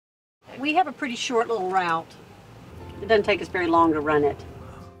We have a pretty short little route. It doesn't take us very long to run it.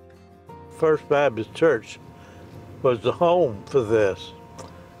 First Baptist Church was the home for this.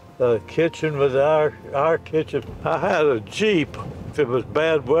 The kitchen was our kitchen. I had a Jeep. If it was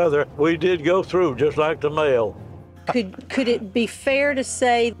bad weather, we did go through just like the mail. Could it be fair to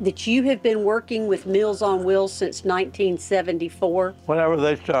say that you have been working with Meals on Wheels since 1974? Whenever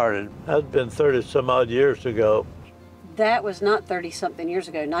they started, that's been 30 some odd years ago. That was not 30-something years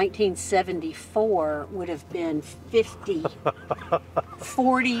ago. 1974 would have been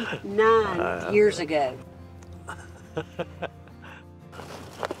 49 years ago.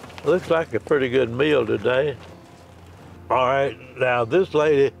 Looks like a pretty good meal today. All right, now this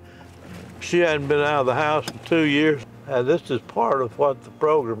lady, she hadn't been out of the house in 2 years, and this is part of what the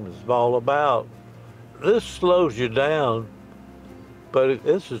program is all about. This slows you down, but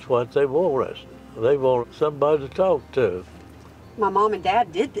this is what they want us. They want somebody to talk to. My mom and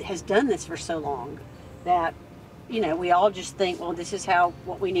dad has done this for so long that, we all just think, well, this is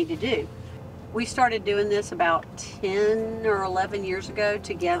what we need to do. We started doing this about 10 or 11 years ago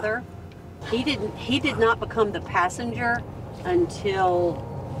together. He did not become the passenger until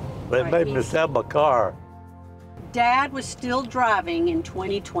They made me sell my car. Dad was still driving in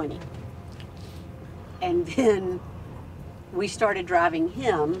 2020. And then we started driving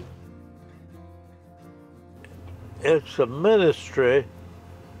him. It's a ministry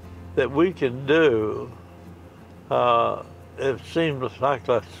that we can do. It seems like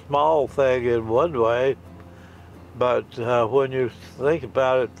a small thing in one way, but when you think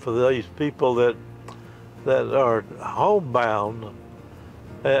about it, for these people that are homebound,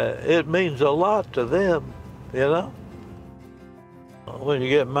 it means a lot to them, When you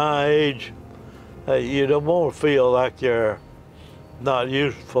get my age, you don't want to feel like you're not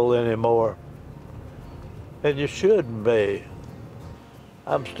useful anymore. And you shouldn't be.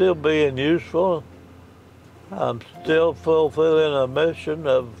 I'm still being useful. I'm still fulfilling a mission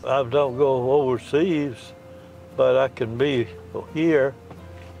I don't go overseas, but I can be here.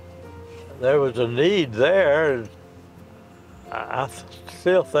 There was a need there. I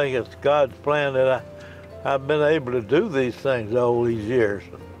still think it's God's plan that I've been able to do these things all these years.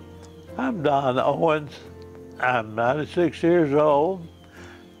 I'm Don Owens. I'm 96 years old.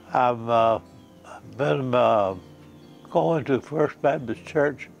 I've been going to First Baptist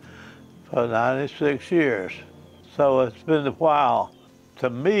Church for 96 years. So it's been a while. To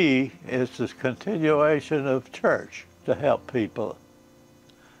me, it's this continuation of church to help people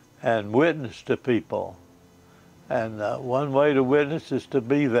and witness to people. And one way to witness is to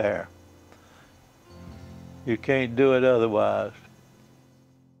be there. You can't do it otherwise.